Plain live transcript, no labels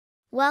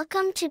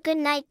Welcome to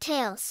GoodNight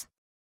Tales.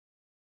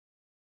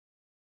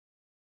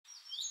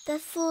 The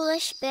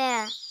Foolish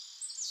Bear.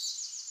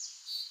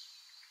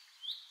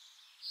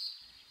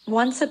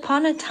 Once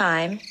upon a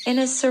time, in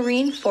a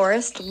serene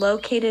forest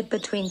located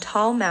between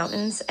tall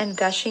mountains and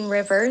gushing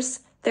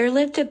rivers, there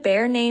lived a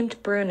bear named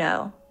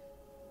Bruno.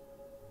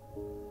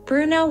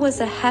 Bruno was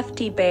a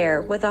hefty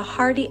bear with a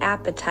hearty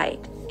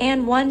appetite,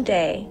 and one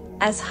day,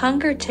 as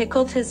hunger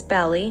tickled his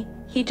belly,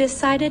 he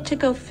decided to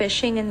go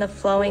fishing in the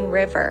flowing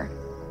river.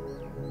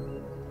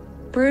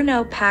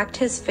 Bruno packed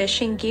his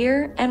fishing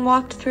gear and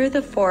walked through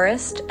the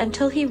forest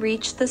until he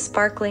reached the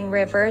sparkling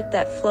river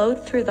that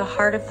flowed through the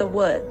heart of the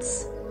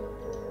woods.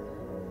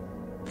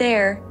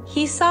 There,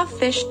 he saw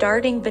fish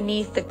darting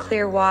beneath the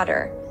clear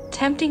water,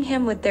 tempting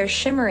him with their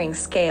shimmering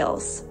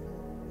scales.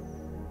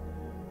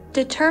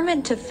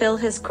 Determined to fill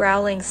his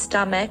growling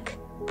stomach,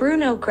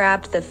 Bruno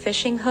grabbed the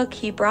fishing hook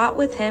he brought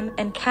with him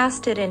and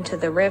cast it into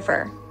the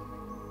river.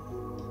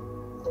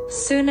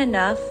 Soon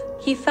enough,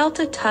 he felt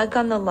a tug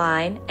on the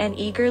line and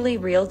eagerly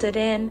reeled it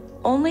in,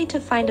 only to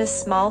find a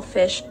small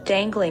fish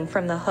dangling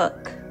from the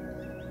hook.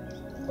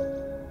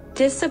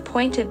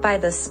 Disappointed by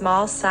the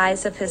small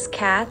size of his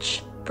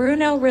catch,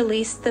 Bruno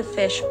released the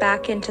fish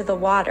back into the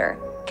water,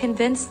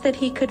 convinced that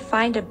he could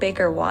find a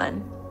bigger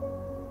one.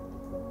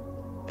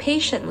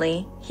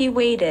 Patiently, he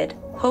waited,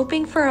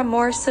 hoping for a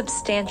more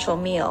substantial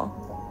meal.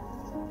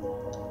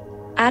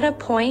 At a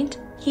point,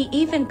 he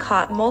even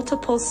caught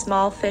multiple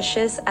small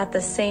fishes at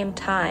the same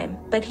time,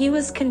 but he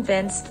was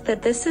convinced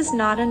that this is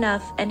not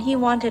enough and he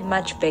wanted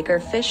much bigger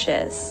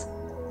fishes.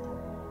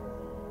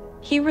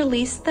 He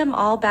released them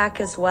all back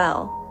as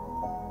well.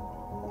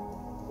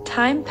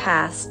 Time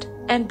passed,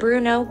 and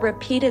Bruno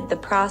repeated the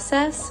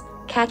process,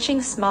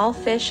 catching small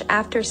fish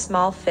after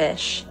small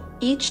fish,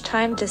 each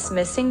time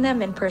dismissing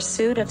them in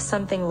pursuit of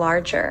something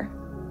larger.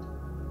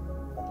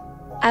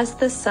 As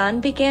the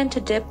sun began to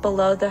dip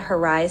below the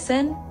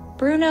horizon,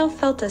 Bruno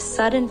felt a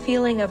sudden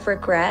feeling of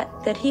regret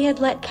that he had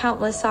let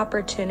countless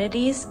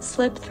opportunities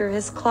slip through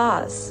his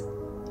claws.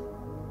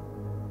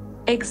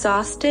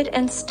 Exhausted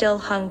and still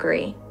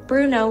hungry,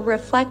 Bruno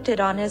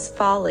reflected on his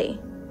folly.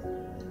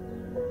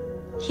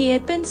 He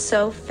had been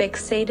so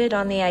fixated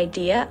on the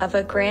idea of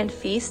a grand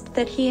feast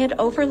that he had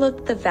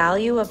overlooked the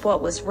value of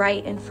what was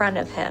right in front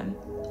of him.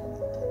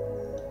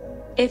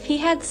 If he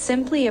had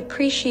simply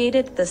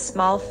appreciated the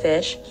small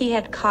fish he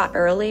had caught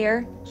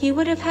earlier, he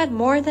would have had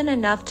more than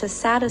enough to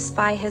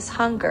satisfy his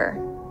hunger.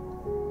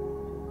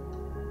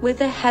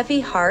 With a heavy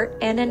heart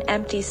and an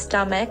empty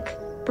stomach,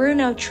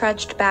 Bruno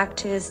trudged back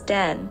to his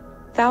den,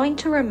 vowing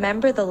to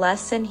remember the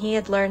lesson he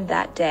had learned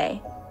that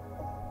day.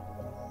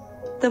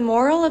 The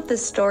moral of the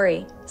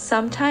story: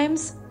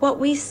 sometimes, what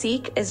we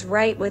seek is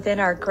right within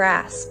our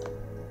grasp.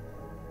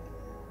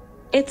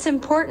 It's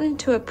important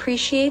to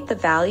appreciate the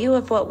value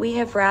of what we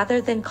have rather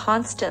than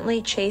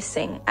constantly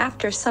chasing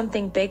after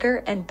something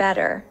bigger and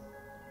better.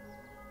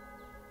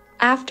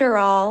 After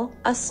all,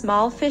 a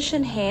small fish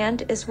in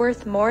hand is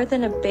worth more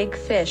than a big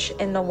fish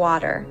in the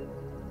water.